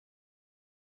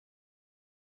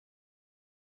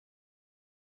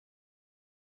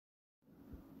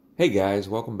Hey guys,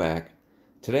 welcome back.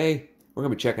 Today we're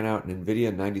going to be checking out an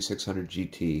Nvidia 9600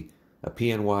 GT, a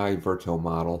PNY Virtual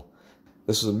model.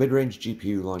 This is a mid-range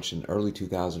GPU launched in early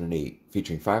 2008,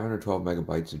 featuring 512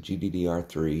 megabytes of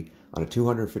GDDR3 on a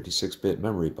 256-bit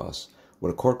memory bus,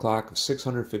 with a core clock of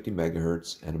 650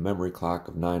 megahertz and a memory clock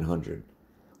of 900.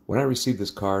 When I received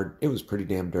this card, it was pretty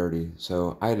damn dirty,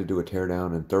 so I had to do a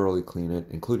teardown and thoroughly clean it,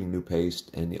 including new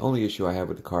paste, and the only issue I have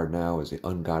with the card now is the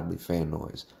ungodly fan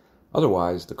noise.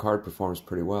 Otherwise, the card performs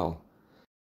pretty well.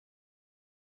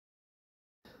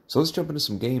 So let's jump into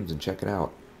some games and check it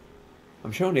out.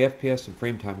 I'm showing the FPS and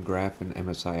frame time graph in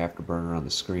MSI Afterburner on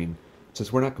the screen.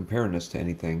 Since we're not comparing this to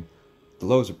anything, the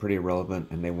lows are pretty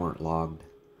irrelevant and they weren't logged.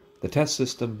 The test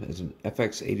system is an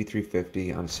FX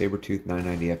 8350 on a Sabertooth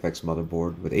 990FX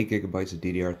motherboard with 8GB of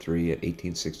DDR3 at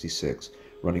 1866,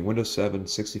 running Windows 7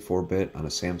 64-bit on a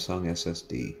Samsung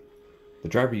SSD. The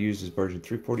driver uses version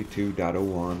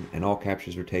 342.01 and all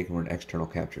captures were taken with an external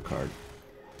capture card.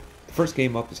 The first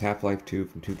game up is Half-Life 2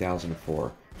 from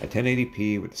 2004. At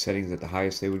 1080p with the settings at the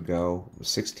highest they would go, with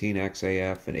 16x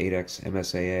AF and 8x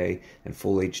MSAA and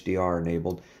full HDR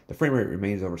enabled, the frame rate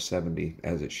remains over 70,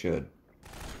 as it should.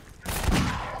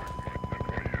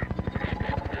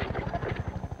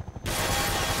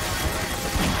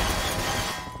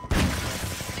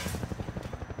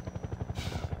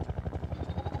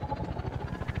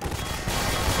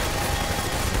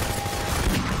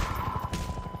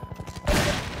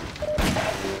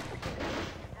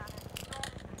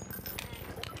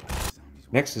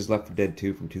 Next is Left 4 Dead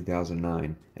 2 from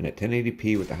 2009, and at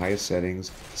 1080p with the highest settings,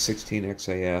 16x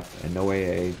AF and no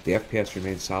AA, the FPS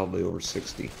remains solidly over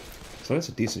 60. So that's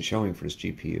a decent showing for this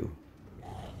GPU.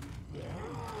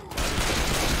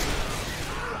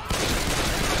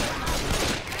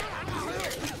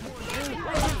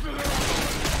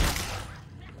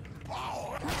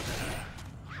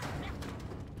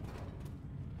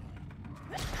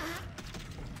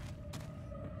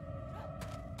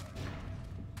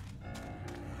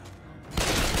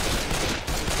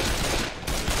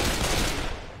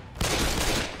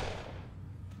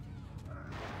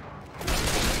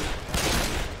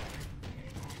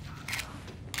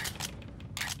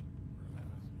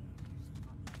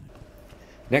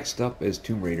 Next up is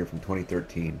Tomb Raider from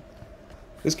 2013.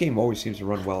 This game always seems to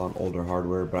run well on older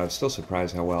hardware, but I was still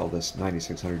surprised how well this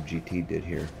 9600 GT did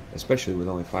here, especially with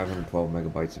only 512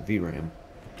 megabytes of VRAM.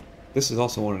 This is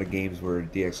also one of the games where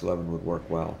DX11 would work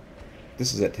well.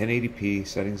 This is at 1080p,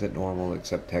 settings at normal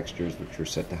except textures which are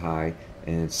set to high,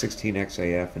 and 16x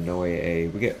AF and no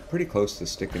AA. We get pretty close to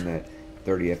sticking that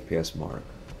 30 FPS mark.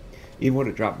 Even when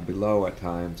it dropped below at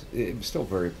times, it was still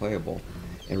very playable,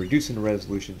 and reducing the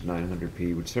resolution to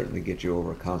 900p would certainly get you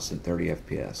over a constant 30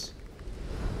 FPS.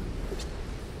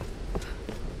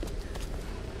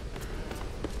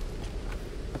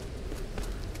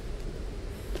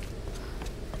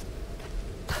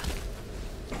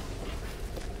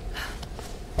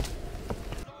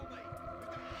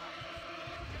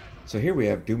 So here we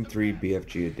have Doom 3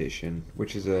 BFG Edition,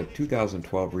 which is a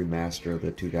 2012 remaster of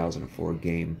the 2004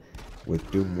 game,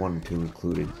 with Doom 1 and 2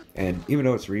 included. And even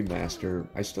though it's a remaster,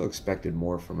 I still expected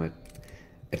more from it.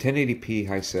 At 1080p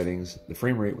high settings, the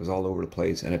frame rate was all over the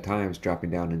place and at times dropping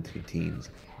down into the teens.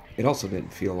 It also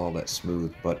didn't feel all that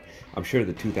smooth, but I'm sure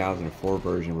the 2004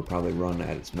 version would probably run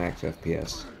at its max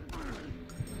FPS.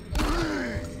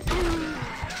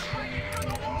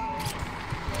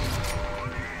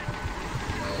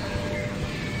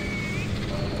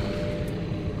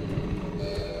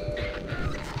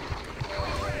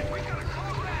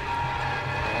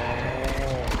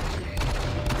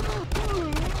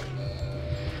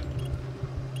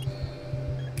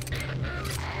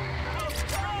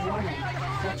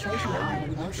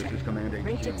 This is Command 8.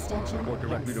 Report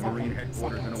directly to Marine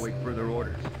Headquarters and await further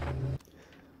orders.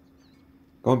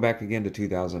 Going back again to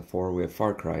 2004, we have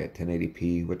Far Cry at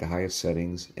 1080p with the highest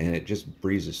settings, and it just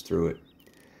breezes through it.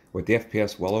 With the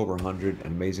FPS well over 100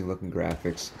 and amazing looking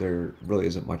graphics, there really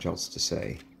isn't much else to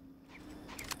say.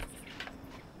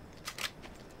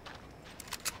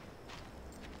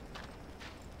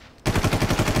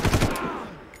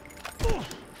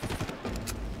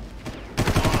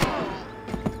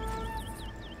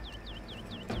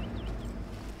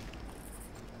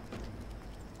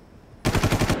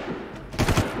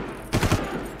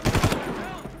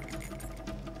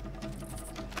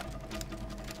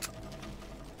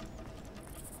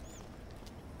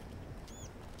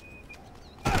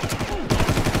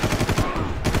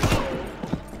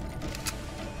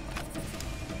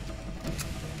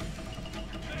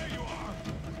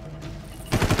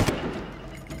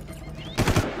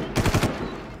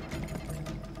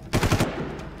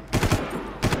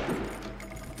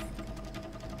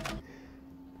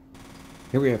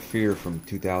 Here we have Fear from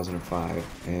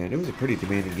 2005, and it was a pretty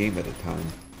demanding game at the time.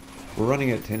 We're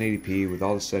running at 1080p with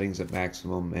all the settings at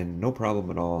maximum, and no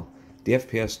problem at all. The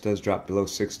FPS does drop below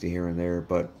 60 here and there,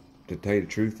 but to tell you the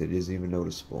truth, it isn't even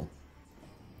noticeable.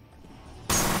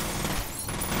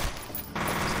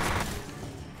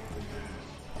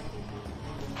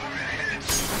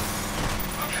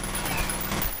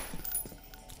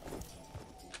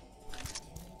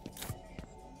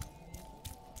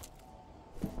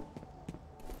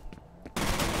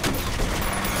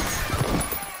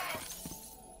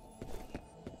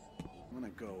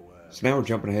 So now we're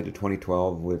jumping ahead to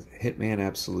 2012 with Hitman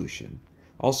Absolution,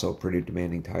 also a pretty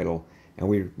demanding title, and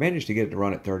we managed to get it to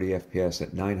run at 30 FPS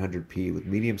at 900p with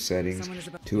medium settings,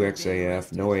 2x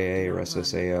AF, no AA or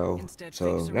SSAO,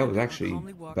 so that was actually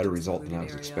a better result than I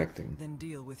was expecting. Then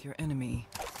deal with your enemy.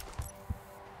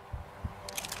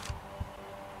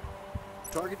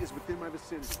 Target is within my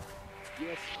vicinity.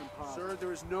 Yes, I'm positive. Sir,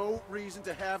 there is no reason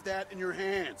to have that in your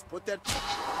hands. Put that...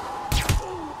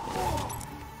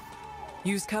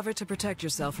 Use cover to protect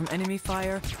yourself from enemy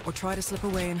fire, or try to slip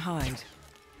away and hide.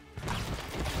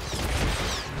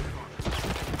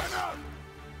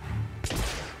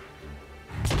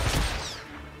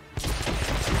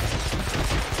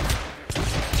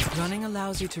 Running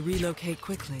allows you to relocate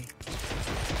quickly.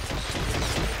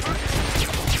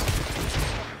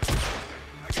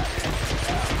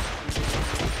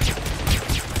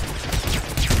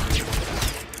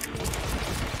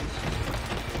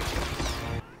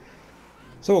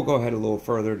 So we'll go ahead a little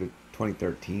further to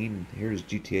 2013. Here's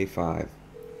GTA 5.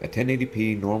 At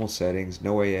 1080p, normal settings,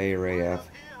 no AA or AF,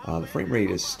 the frame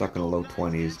rate is stuck in the low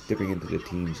 20s, dipping into the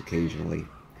teens occasionally.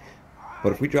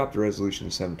 But if we drop the resolution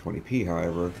to 720p,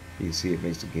 however, you can see it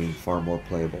makes the game far more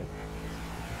playable.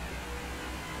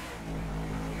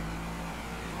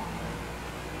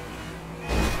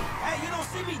 Hey, you don't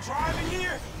see me driving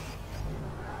here?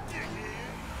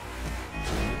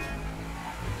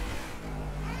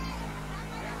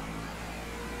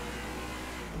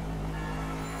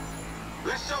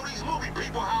 Let's show these movie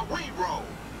people how we roll.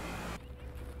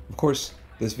 Of course,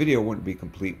 this video wouldn't be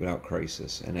complete without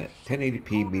Crysis, and at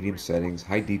 1080p medium settings,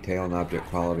 high detail and object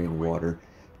quality in water,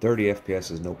 30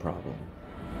 FPS is no problem.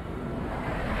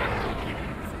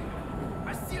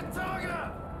 I see a target!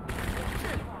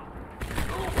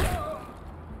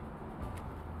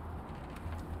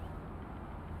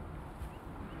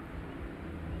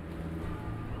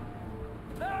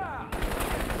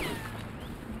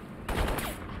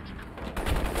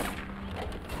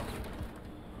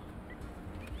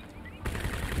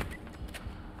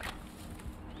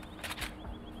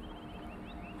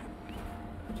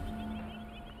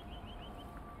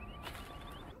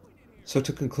 So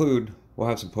to conclude, we'll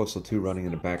have some Postal 2 running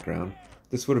in the background.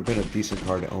 This would have been a decent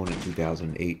card to own in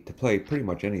 2008 to play pretty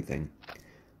much anything.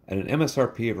 At an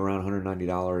MSRP of around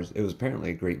 $190, it was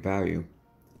apparently a great value.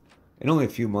 In only a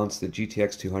few months, the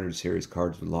GTX 200 series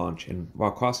cards would launch, and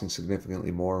while costing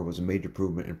significantly more, was a major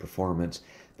improvement in performance,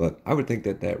 but I would think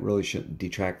that that really shouldn't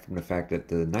detract from the fact that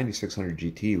the 9600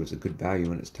 GT was a good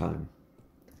value in its time.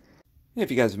 If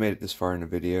you guys have made it this far in the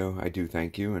video, I do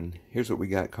thank you, and here's what we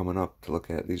got coming up to look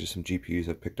at. These are some GPUs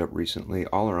I've picked up recently.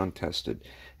 All are untested,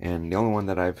 and the only one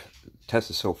that I've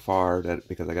tested so far, that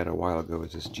because I got it a while ago,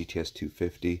 is this GTS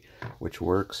 250, which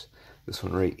works. This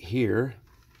one right here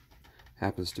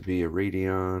happens to be a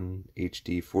Radeon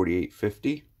HD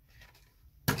 4850.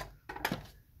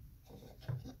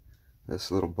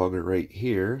 This little bugger right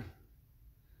here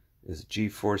is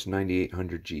GeForce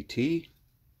 9800 GT.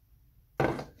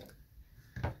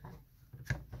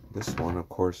 This one, of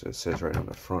course, it says right on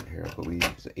the front here, I believe,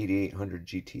 is the 8800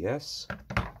 GTS.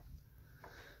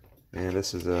 And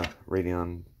this is a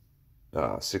Radeon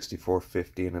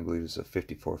 6450, and I believe it's a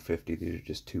 5450. These are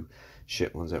just two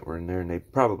shit ones that were in there, and they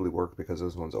probably work because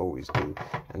those ones always do.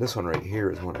 And this one right here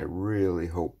is one I really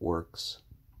hope works.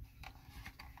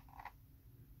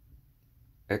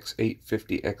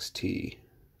 X850 XT.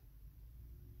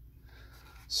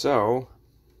 So,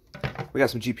 we got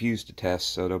some GPUs to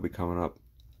test, so they'll be coming up.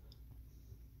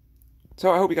 So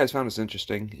I hope you guys found this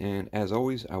interesting, and as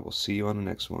always, I will see you on the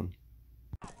next one.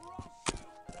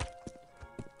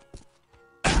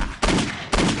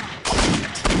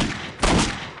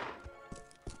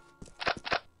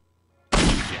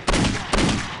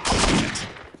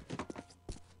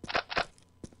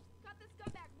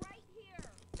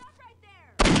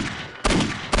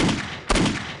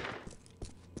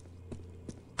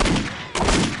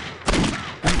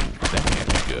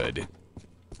 Good.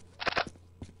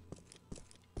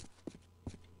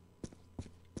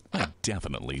 I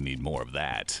definitely need more of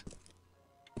that.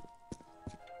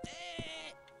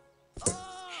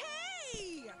 Hey!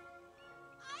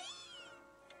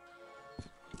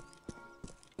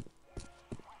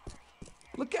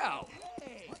 Look out!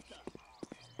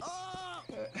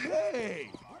 Hey!